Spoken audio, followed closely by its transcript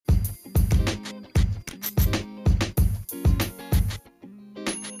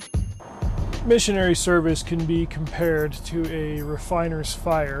Missionary service can be compared to a refiner's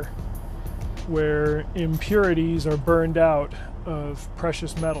fire, where impurities are burned out of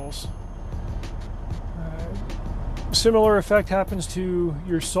precious metals. Similar effect happens to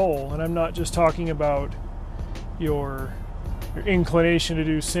your soul, and I'm not just talking about your inclination to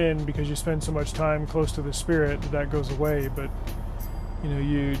do sin because you spend so much time close to the Spirit that goes away, but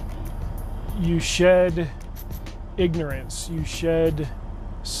you shed ignorance, you shed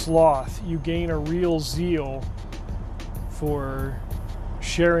sloth, you gain a real zeal for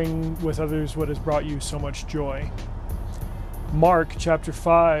sharing with others what has brought you so much joy. Mark chapter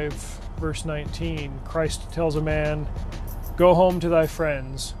 5 verse 19, Christ tells a man, "Go home to thy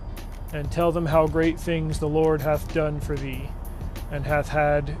friends, and tell them how great things the Lord hath done for thee, and hath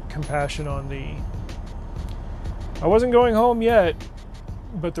had compassion on thee." I wasn't going home yet,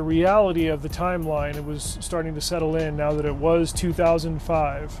 but the reality of the timeline, it was starting to settle in now that it was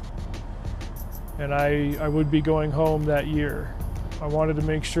 2005, and I would be going home that year. I wanted to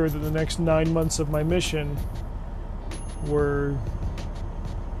make sure that the next 9 months of my mission were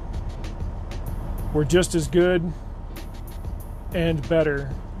just as good and better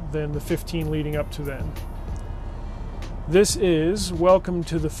than the 15 leading up to then. This is Welcome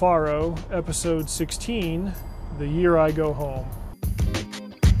to the Faro, episode 16, The Year I Go Home.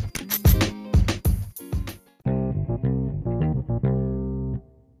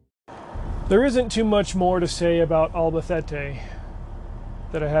 There isn't too much more to say about Albacete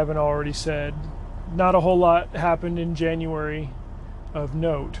that I haven't already said. Not a whole lot happened in January of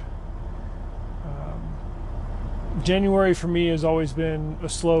note. January for me has always been a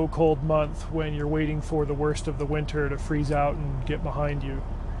slow, cold month when you're waiting for the worst of the winter to freeze out and get behind you.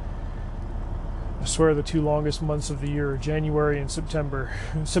 I swear the two longest months of the year are January and September.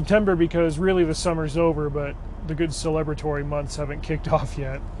 September because really the summer's over, but the good celebratory months haven't kicked off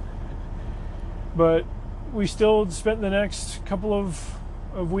yet. But we still spent the next couple of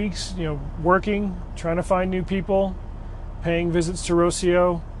weeks, working, trying to find new people, paying visits to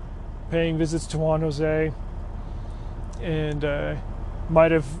Rocio, paying visits to Juan Jose, and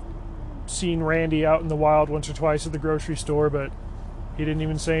might have seen Randy out in the wild once or twice at the grocery store, but he didn't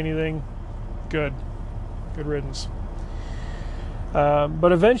even say anything. Good riddance.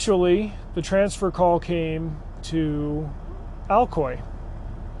 But eventually, the transfer call came to Alcoy.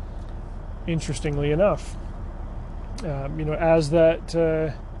 Interestingly enough, as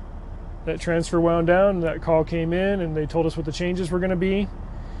that transfer wound down, that call came in, and they told us what the changes were going to be.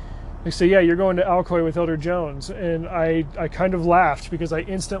 They say, "Yeah, you're going to Alcoy with Elder Jones," and I kind of laughed because I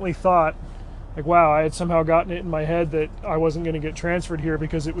instantly thought, like, wow, I had somehow gotten it in my head that I wasn't going to get transferred here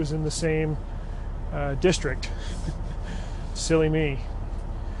because it was in the same district. Silly me.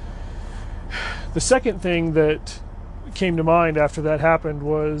 The second thing that came to mind after that happened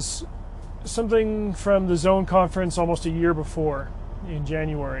was something from the Zone Conference almost a year before, in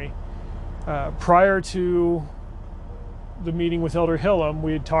January. Prior to the meeting with Elder Hillam,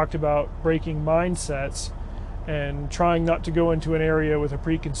 we had talked about breaking mindsets and trying not to go into an area with a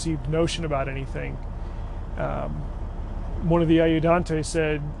preconceived notion about anything. One of the ayudantes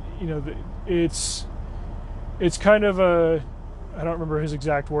said, it's kind of I don't remember his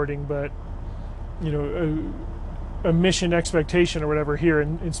exact wording, but a mission expectation or whatever here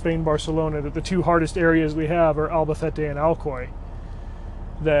in Spain, Barcelona, that the two hardest areas we have are Albacete and Alcoy,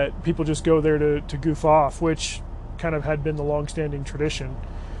 that people just go there to goof off, which kind of had been the long-standing tradition.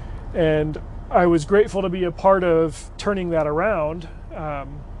 And I was grateful to be a part of turning that around.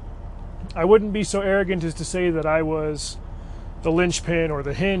 I wouldn't be so arrogant as to say that I was the linchpin or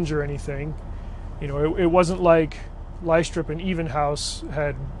the hinge or anything. It wasn't like Lystrup and Evenhouse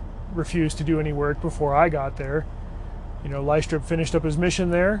had refused to do any work before I got there. Lystrup finished up his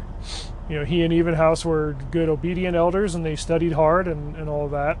mission there. He and Evenhouse were good, obedient elders, and they studied hard and all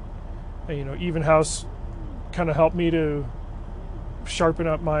of that. Evenhouse kind of helped me to sharpen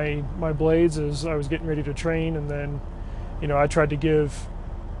up my blades as I was getting ready to train, and then, I tried to give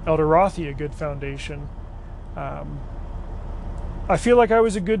Elder Rothy a good foundation. I feel like I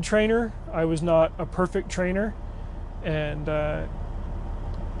was a good trainer. I was not a perfect trainer, and I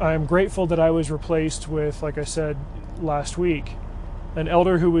am grateful that I was replaced with, like I said last week, an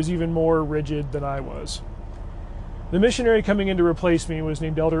elder who was even more rigid than I was. The missionary coming in to replace me was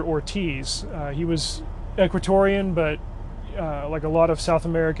named Elder Ortiz. He was Ecuadorian, but like a lot of South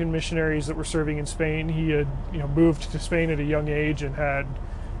American missionaries that were serving in Spain, he had moved to Spain at a young age and had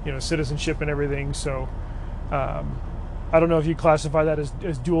citizenship and everything. So I don't know if you classify that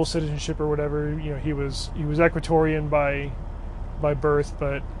as dual citizenship or whatever. He was Ecuadorian by birth,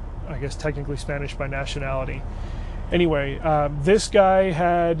 but I guess technically Spanish by nationality. Anyway, this guy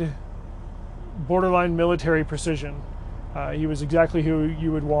had borderline military precision. He was exactly who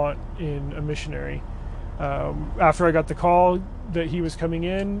you would want in a missionary. After I got the call that he was coming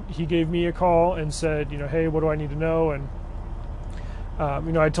in, he gave me a call and said, hey, what do I need to know? And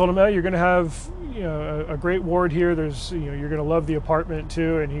I told him, you're going to have a great ward here. There's you're going to love the apartment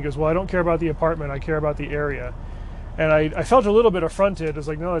too. And he goes, well, I don't care about the apartment. I care about the area. And I felt a little bit affronted. I was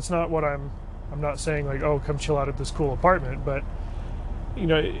like, no, that's not what I'm not saying like, oh, come chill out at this cool apartment. But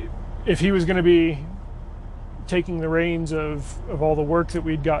if he was going to be taking the reins of all the work that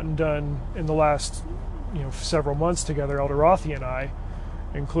we'd gotten done in the last several months together, Elder Rothy and I,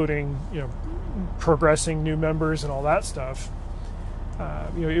 including progressing new members and all that stuff,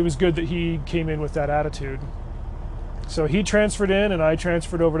 it was good that he came in with that attitude. So he transferred in and I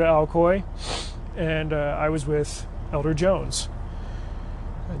transferred over to Alcoy, and I was with Elder Jones.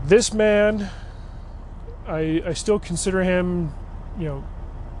 This man, I still consider him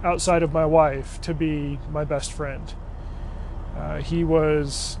outside of my wife to be my best friend. He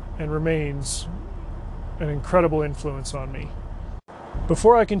was and remains an incredible influence on me.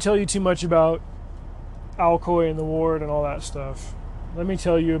 Before I can tell you too much about Alcoy and the ward and all that stuff, let me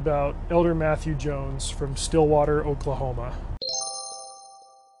tell you about Elder Matthew Jones from Stillwater, Oklahoma.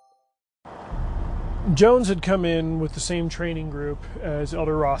 Jones had come in with the same training group as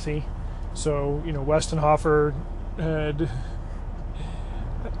Elder Rothy, so Westenhofer had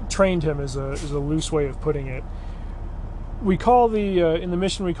trained him is a loose way of putting it. We call in the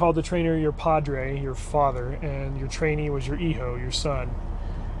mission we called the trainer your padre, your father, and your trainee was your hijo, your son.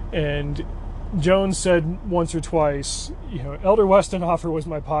 And Jones said once or twice, Elder Westenhofer was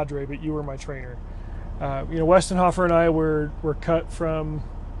my padre, but you were my trainer. Westenhofer and I were cut from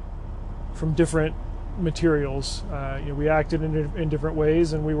different materials. We acted in different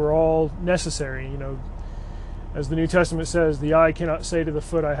ways, and we were all necessary. As the New Testament says, the eye cannot say to the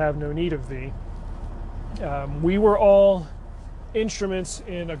foot, I have no need of thee. We were all instruments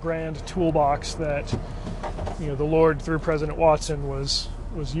in a grand toolbox that the Lord, through President Watson, was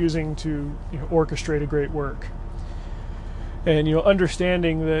using to orchestrate a great work. And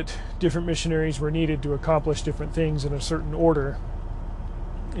understanding that different missionaries were needed to accomplish different things in a certain order,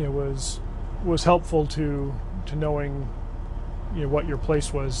 was helpful to knowing what your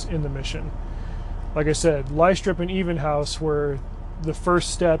place was in the mission. Like I said, Lystrip and Evenhouse were the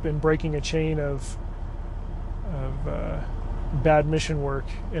first step in breaking a chain of bad mission work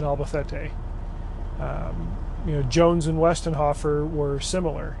in Albacete. Jones and Westenhofer were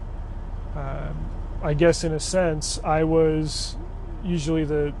similar. I guess in a sense, I was usually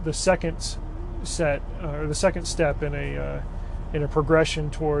the second set or the second step in a progression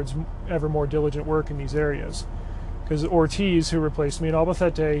towards ever more diligent work in these areas. Because Ortiz, who replaced me in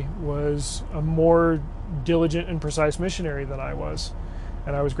Albacete, was a more diligent and precise missionary than I was,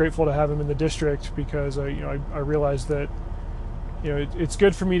 and I was grateful to have him in the district because I realized that it's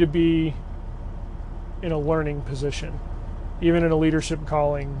good for me to be in a learning position, even in a leadership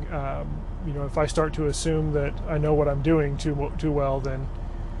calling. If I start to assume that I know what I'm doing too well, then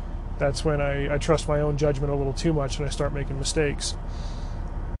that's when I trust my own judgment a little too much and I start making mistakes.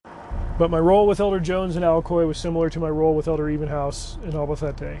 But my role with Elder Jones in Alcoy was similar to my role with Elder Evenhouse in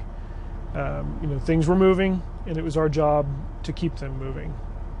Albacete. Things were moving, and it was our job to keep them moving.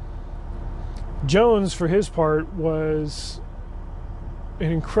 Jones, for his part, was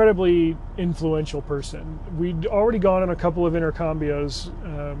an incredibly influential person. We'd already gone on a couple of intercambios,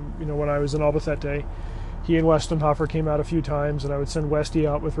 when I was in Albacete. He and Westenhofer came out a few times, and I would send Westy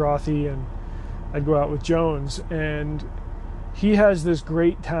out with Rothy, and I'd go out with Jones. And he has this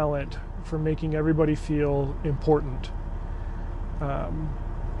great talent for making everybody feel important.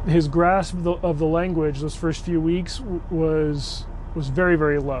 His grasp of the language those first few weeks was very,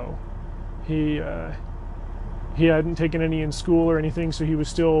 very low. He hadn't taken any in school or anything, so he was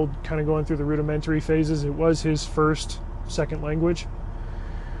still kind of going through the rudimentary phases. It was his second language.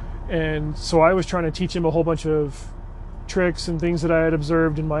 And so I was trying to teach him a whole bunch of tricks and things that I had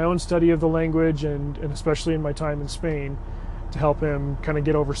observed in my own study of the language and especially in my time in Spain to help him kind of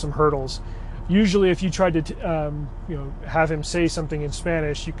get over some hurdles. Usually if you tried to have him say something in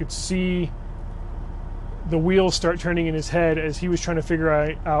Spanish, you could see the wheels start turning in his head as he was trying to figure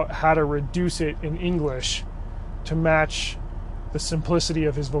out how to reduce it in English to match the simplicity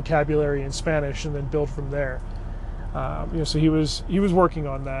of his vocabulary in Spanish and then build from there. So he was working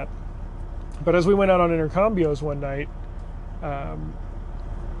on that. But as we went out on intercambios one night,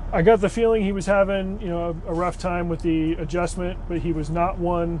 I got the feeling he was having a rough time with the adjustment, but he was not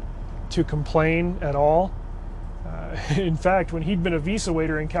one to complain at all. In fact, when he'd been a visa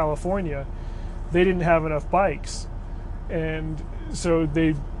waiter in California, they didn't have enough bikes, and so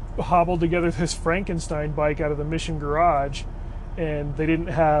they hobbled together this Frankenstein bike out of the Mission garage, and they didn't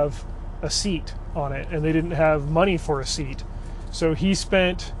have a seat on it, and they didn't have money for a seat. So he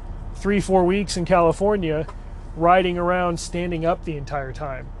spent 3-4 weeks in California riding around standing up the entire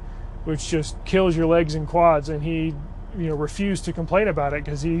time, which just kills your legs and quads. And he, refused to complain about it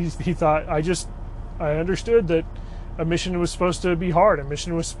because he thought, I understood that a mission was supposed to be hard. A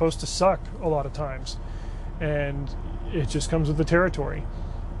mission was supposed to suck a lot of times, and it just comes with the territory.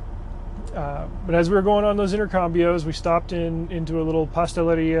 But as we were going on those intercambios, we stopped into a little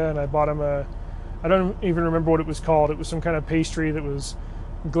pasteleria, and I bought him I don't even remember what it was called. It was some kind of pastry that was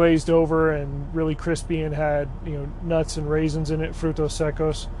glazed over and really crispy and had, nuts and raisins in it, frutos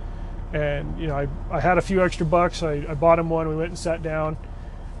secos. And, I had a few extra bucks. I bought him one. We went and sat down.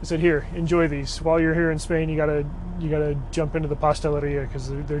 I said, here, enjoy these. While you're here in Spain, you gotta jump into the pasteleria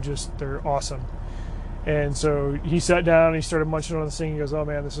because they're awesome. And so he sat down and he started munching on the thing. He goes, oh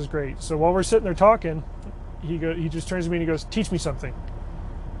man, this is great. So while we're sitting there talking, he just turns to me and he goes, teach me something.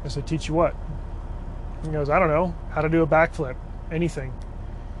 I said, teach you what? He goes, I don't know, how to do a backflip, anything.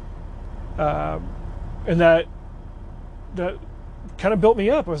 And that kind of built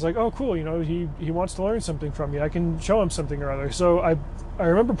me up. I was like, oh cool, he wants to learn something from me. I can show him something or other. So I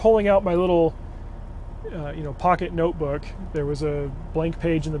remember pulling out my little pocket notebook. There was a blank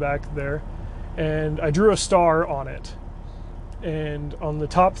page in the back there, and I drew a star on it. And on the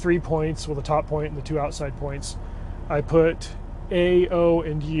top 3 points, the top point and the 2 outside points, I put A, O,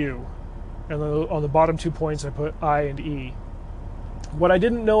 and U. And on the bottom 2 points, I put I and E. What I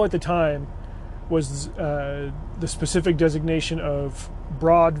didn't know at the time was the specific designation of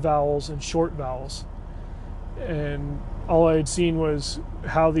broad vowels and short vowels. And all I had seen was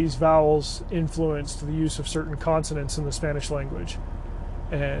how these vowels influenced the use of certain consonants in the Spanish language,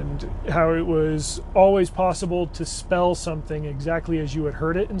 and how it was always possible to spell something exactly as you had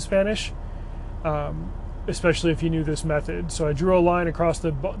heard it in Spanish, especially if you knew this method. So I drew a line across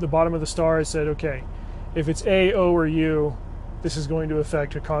the bottom of the star. I said, okay, if it's A, O, or U, this is going to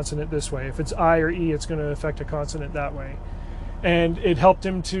affect a consonant this way. If it's I or E, it's going to affect a consonant that way. And it helped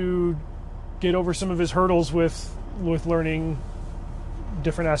him to get over some of his hurdles with learning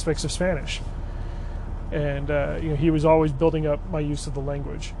different aspects of Spanish. And he was always building up my use of the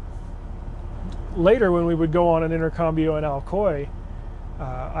language. Later, when we would go on an intercambio in Alcoy,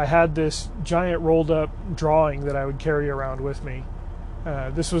 I had this giant rolled up drawing that I would carry around with me.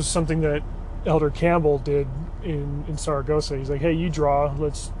 This was something that Elder Campbell did in Saragossa. He's like, hey, you draw,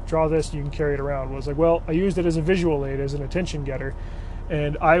 let's draw this, you can carry it around. I was like, well, I used it as a visual aid, as an attention getter.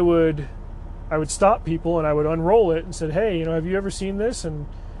 And I would stop people and I would unroll it and said, hey, have you ever seen this? And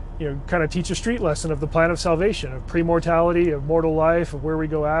kind of teach a street lesson of the plan of salvation, of pre-mortality, of mortal life, of where we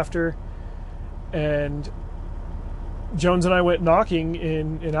go after. And Jones and I went knocking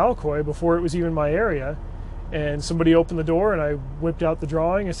in Alcoy before it was even my area, and somebody opened the door and I whipped out the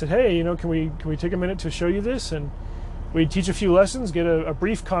drawing. I said, hey, can we take a minute to show you this? And we'd teach a few lessons, get a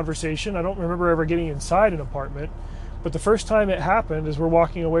brief conversation. I don't remember ever getting inside an apartment, but the first time it happened, as we're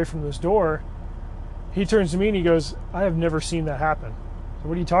walking away from this door, he turns to me and he goes, I have never seen that happen. So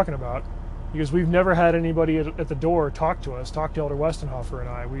what are you talking about? He goes, we've never had anybody at the door talk to Elder Westenhofer and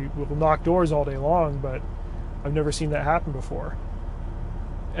I. We will knock doors all day long, but I've never seen that happen before.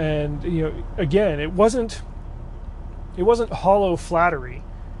 And again, it wasn't hollow flattery.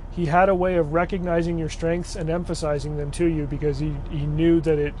 He had a way of recognizing your strengths and emphasizing them to you because he knew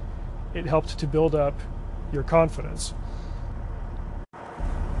that it helped to build up your confidence.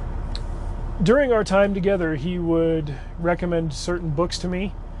 During our time together, he would recommend certain books to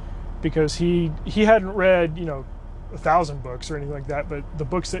me because he hadn't read 1,000 books or anything like that, but the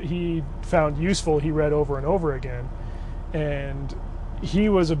books that he found useful, he read over and over again. And he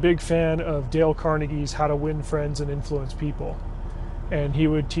was a big fan of Dale Carnegie's How to Win Friends and Influence People. And he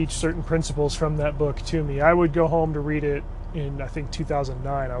would teach certain principles from that book to me. I would go home to read it in, I think,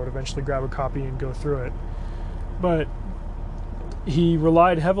 2009. I would eventually grab a copy and go through it. But he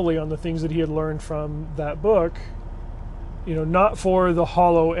relied heavily on the things that he had learned from that book, not for the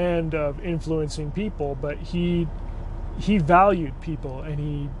hollow end of influencing people, but he valued people, and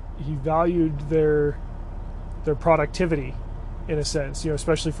he valued their productivity in a sense,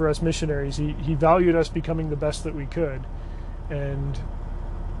 especially for us missionaries. He valued us becoming the best that we could. And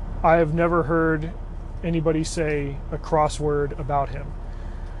I have never heard anybody say a cross word about him.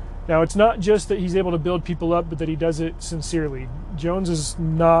 Now, it's not just that he's able to build people up, but that he does it sincerely. Jones is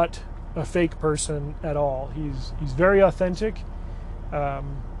not a fake person at all. He's very authentic. I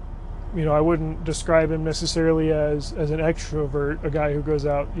wouldn't describe him necessarily as an extrovert, a guy who goes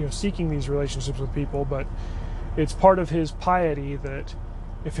out, seeking these relationships with people, but it's part of his piety that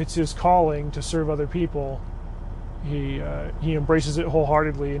if it's his calling to serve other people, he embraces it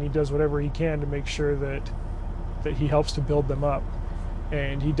wholeheartedly, and he does whatever he can to make sure that he helps to build them up.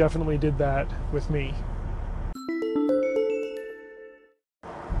 And he definitely did that with me.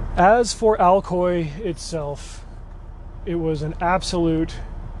 As for Alcoy itself, it was an absolute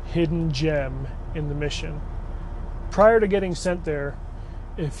hidden gem in the mission. Prior to getting sent there,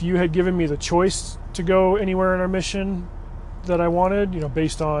 if you had given me the choice to go anywhere in our mission that I wanted,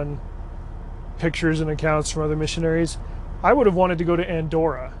 based on pictures and accounts from other missionaries, I would have wanted to go to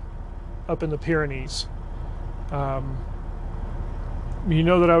Andorra, up in the Pyrenees. You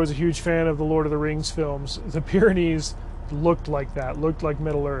know that I was a huge fan of the Lord of the Rings films. The Pyrenees looked like that, looked like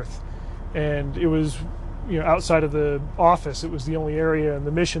Middle Earth. And it was, outside of the office, it was the only area in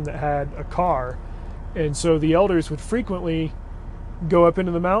the mission that had a car. And so the elders would frequently go up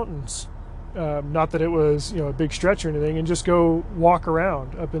into the mountains. Not that it was, a big stretch or anything, and just go walk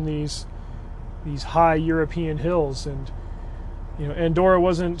around up in these high European hills. And, Andorra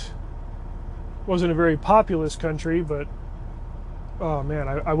wasn't a very populous country, but oh man,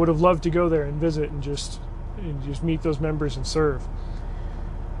 I would have loved to go there and visit and just meet those members and serve.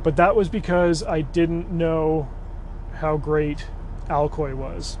 But that was because I didn't know how great Alcoy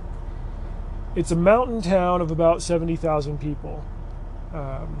was. It's a mountain town of about 70,000 people.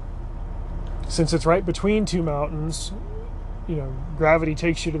 Since it's right between two mountains, gravity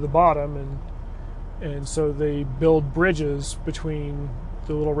takes you to the bottom, and so they build bridges between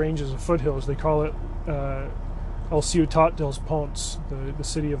the little ranges of foothills. They call it El Ciutat dels Ponts, the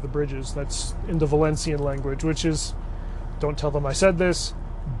city of the bridges. That's in the Valencian language, which is, don't tell them I said this,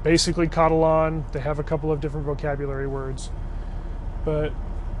 basically Catalan. They have a couple of different vocabulary words. But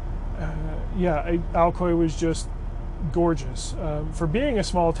Alcoy was just gorgeous. For being a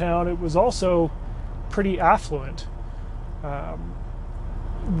small town, it was also pretty affluent.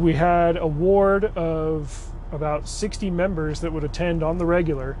 We had a ward of about 60 members that would attend on the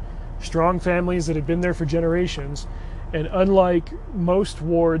regular, strong families that had been there for generations. And unlike most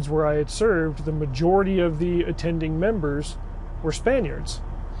wards where I had served, the majority of the attending members were Spaniards.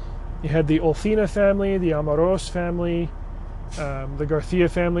 You had the Olcina family, the Amaros family, the Garcia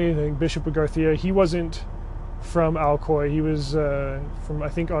family, the Bishop of Garcia. He wasn't from Alcoy. He was from, I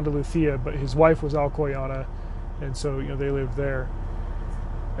think, Andalusia, but his wife was Alcoyana, and so they lived there.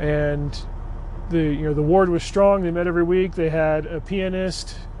 And the ward was strong. They met every week. They had a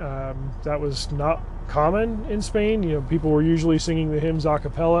pianist. That was not common in Spain. People were usually singing the hymns a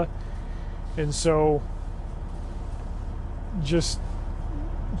cappella, and so just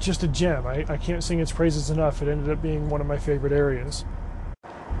a gem. I can't sing its praises enough. It ended up being one of my favorite areas.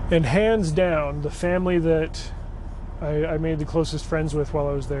 And hands down, the family that I made the closest friends with while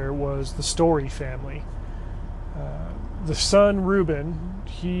I was there was the Story family. The son, Ruben,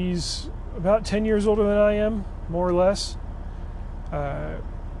 he's about 10 years older than I am, more or less.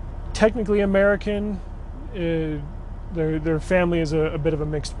 Technically American. Their family is a bit of a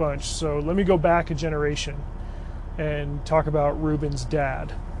mixed bunch. So let me go back a generation and talk about Ruben's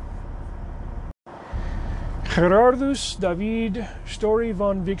dad. Gerardus David Story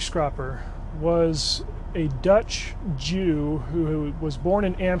van Wikschaper was a Dutch Jew who was born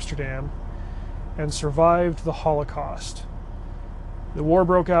in Amsterdam and survived the Holocaust. The war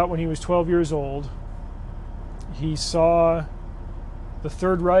broke out when he was 12 years old. He saw the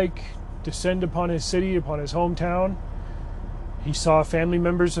Third Reich descend upon his city, upon his hometown. He saw family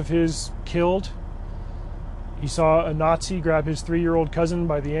members of his killed. He saw a Nazi grab his 3-year-old cousin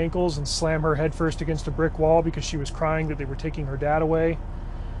by the ankles and slam her headfirst against a brick wall because she was crying that they were taking her dad away.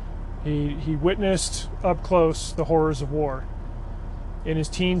 He witnessed up close the horrors of war. In his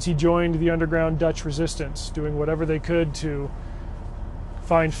teens, he joined the underground Dutch resistance, doing whatever they could to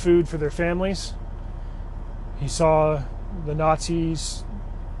find food for their families. He saw the Nazis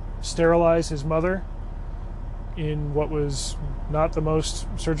sterilize his mother in what was not the most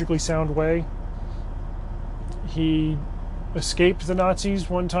surgically sound way. He escaped the Nazis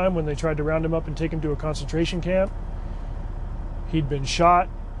one time when they tried to round him up and take him to a concentration camp. He'd been shot.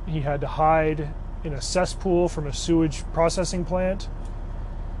 He had to hide in a cesspool from a sewage processing plant.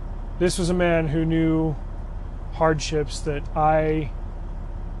 This was a man who knew hardships that I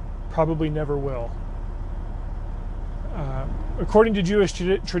probably never will. According to Jewish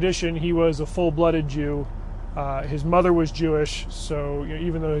tradition, he was a full-blooded Jew. His mother was Jewish, so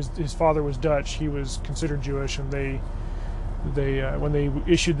even though his father was Dutch, he was considered Jewish. And they when they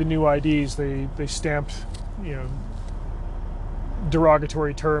issued the new IDs, they stamped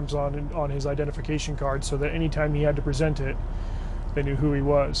derogatory terms on his identification card, so that anytime he had to present it, they knew who he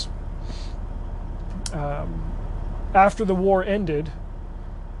was. After the war ended,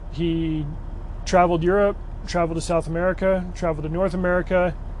 He traveled Europe, traveled to South America, traveled to North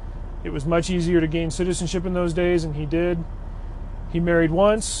America. It was much easier to gain citizenship in those days, and he did. He married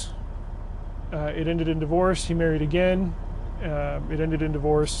once. It ended in divorce. He married again. It ended in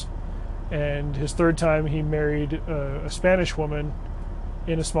divorce. And his third time, he married a Spanish woman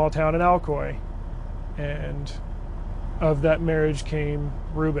in a small town in Alcoy. And of that marriage came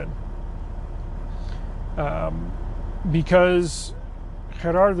Ruben. Because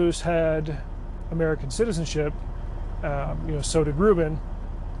Gerardus had American citizenship, so did Ruben.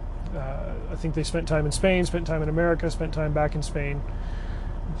 I think they spent time in Spain, spent time in America, spent time back in Spain.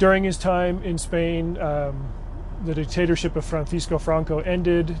 During his time in Spain, the dictatorship of Francisco Franco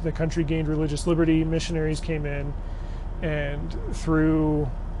ended. The country gained religious liberty. Missionaries came in, and through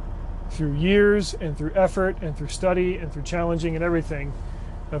years and through effort and through study and through challenging and everything,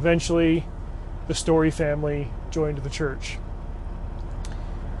 eventually the Story family joined the church.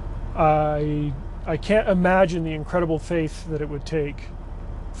 I can't imagine the incredible faith that it would take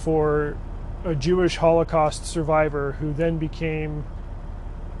for a Jewish Holocaust survivor who then became,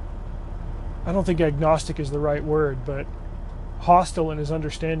 I don't think agnostic is the right word, but hostile in his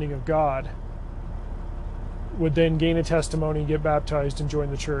understanding of God, would then gain a testimony, get baptized, and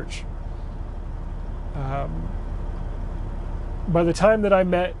join the church. By the time that I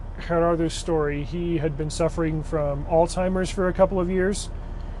met Gerardus Story, he had been suffering from Alzheimer's for a couple of years.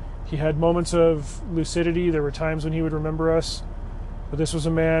 He had moments of lucidity. There were times when he would remember us. But this was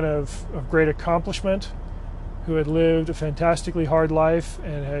a man of great accomplishment who had lived a fantastically hard life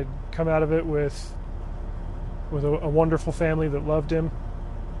and had come out of it with a wonderful family that loved him.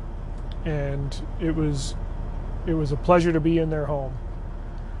 And it was a pleasure to be in their home.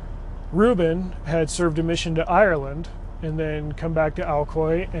 Ruben had served a mission to Ireland and then come back to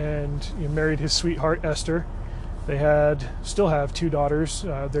Alcoy and married his sweetheart Esther. They still have 2 daughters.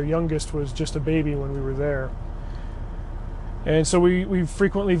 Their youngest was just a baby when we were there. And so we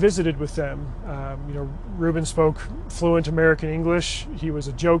frequently visited with them. Ruben spoke fluent American English. He was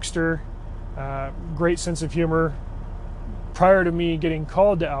a jokester, great sense of humor. Prior to me getting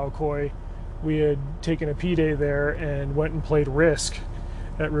called to Alcoy, we had taken a P-Day there and went and played Risk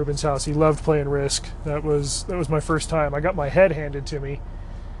at Ruben's house. He loved playing Risk. That was my first time. I got my head handed to me,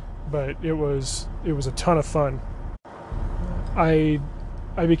 but it was a ton of fun. I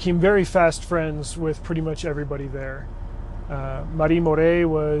became very fast friends with pretty much everybody there. Marie Moret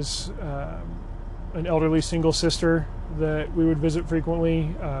was an elderly single sister that we would visit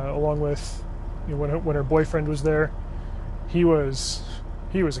frequently, along with when her boyfriend was there. He was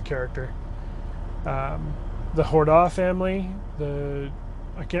a character. The Horda family,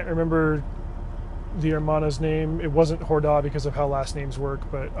 I can't remember the Hermana's name. It wasn't Horda because of how last names work,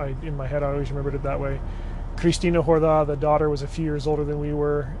 but in my head I always remembered it that way. Cristina Horda, the daughter, was a few years older than we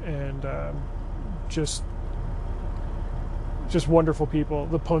were, and just wonderful people.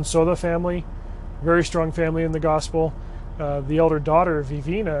 The Ponsoda family, very strong family in the gospel. The elder daughter,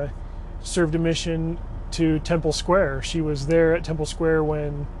 Vivina, served a mission to Temple Square. She was there at Temple Square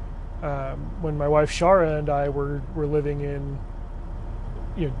when my wife Shara and I were living in,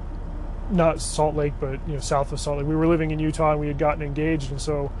 not Salt Lake, but south of Salt Lake. We were living in Utah and we had gotten engaged, and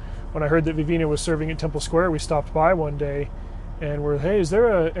so when I heard that Vivina was serving at Temple Square, we stopped by one day and we're, hey, is there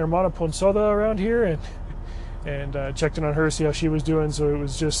a Hermana Ponsoda around here? And checked in on her, see how she was doing. So it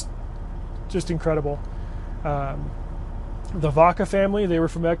was just incredible. The Vaca family, they were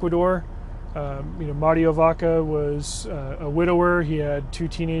from Ecuador. Mario Vaca was a widower. He had 2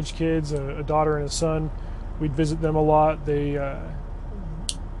 teenage kids, a daughter and a son. We'd visit them a lot. We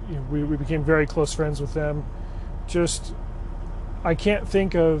became very close friends with them. I can't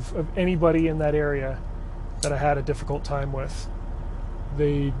think of anybody in that area that I had a difficult time with.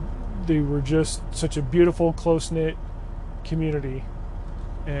 They were just such a beautiful, close-knit community,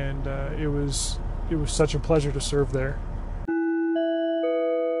 and it was such a pleasure to serve there.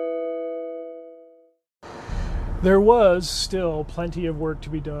 There was still plenty of work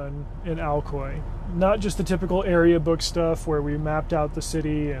to be done in Alcoy. Not just the typical area book stuff where we mapped out the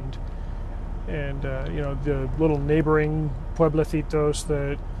city and the little neighboring pueblecitos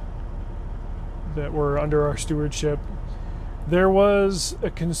that were under our stewardship. There was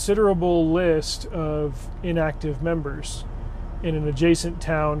a considerable list of inactive members in an adjacent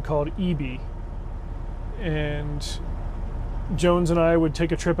town called Ibi. And Jones and I would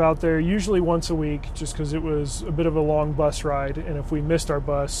take a trip out there usually once a week just because it was a bit of a long bus ride, and if we missed our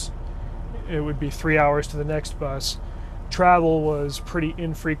bus, it would be 3 hours to the next bus. Travel was pretty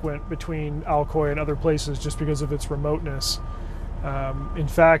infrequent between Alcoy and other places just because of its remoteness. In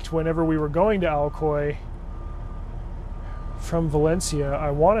fact, whenever we were going to Alcoy, from Valencia,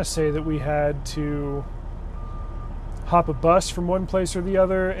 I want to say that we had to hop a bus from one place or the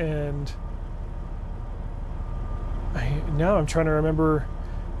other, and now I'm trying to remember.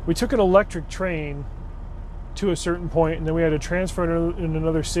 We took an electric train to a certain point, and then we had to transfer in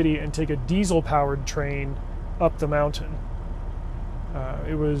another city and take a diesel-powered train up the mountain.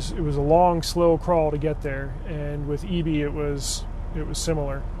 It was a long, slow crawl to get there, and with EB it was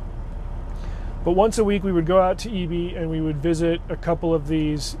similar. But once a week we would go out to EB and we would visit a couple of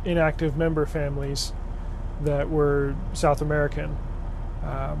these inactive member families that were South American.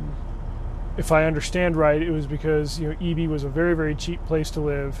 If I understand right, it was because EB was a very, very cheap place to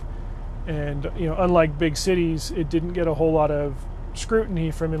live, and unlike big cities, it didn't get a whole lot of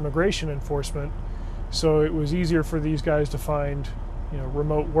scrutiny from immigration enforcement, so it was easier for these guys to find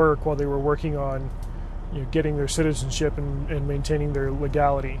remote work while they were working on getting their citizenship and maintaining their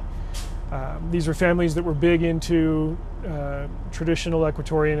legality. These were families that were big into traditional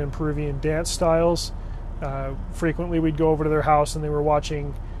Ecuadorian and Peruvian dance styles. Frequently we'd go over to their house and they were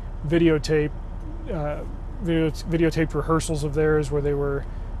watching videotaped rehearsals of theirs where they were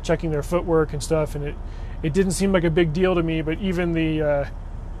checking their footwork and stuff, and it didn't seem like a big deal to me, but even the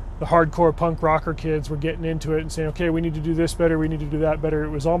hardcore punk rocker kids were getting into it and saying, okay, we need to do this better, we need to do that better. It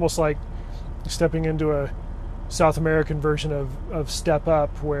was almost like stepping into a South American version of Step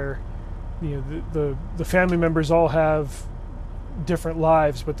Up, where the family members all have different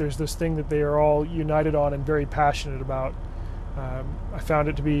lives, but there's this thing that they are all united on and very passionate about. I found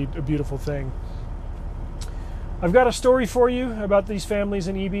it to be a beautiful thing. I've got a story for you about these families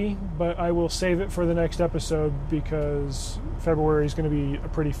in EB, but I will save it for the next episode because February is going to be a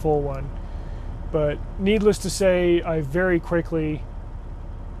pretty full one. But needless to say, I very quickly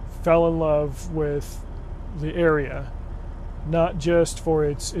fell in love with the area, not just for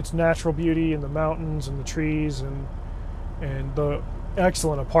its natural beauty and the mountains and the trees and the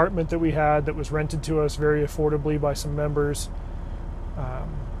excellent apartment that we had that was rented to us very affordably by some members.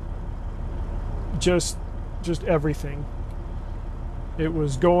 Just everything. It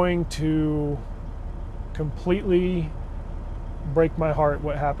was going to completely break my heart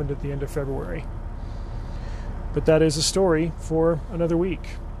what happened at the end of February. But that is a story for another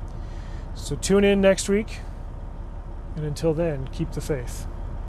week. So tune in next week, and until then, keep the faith.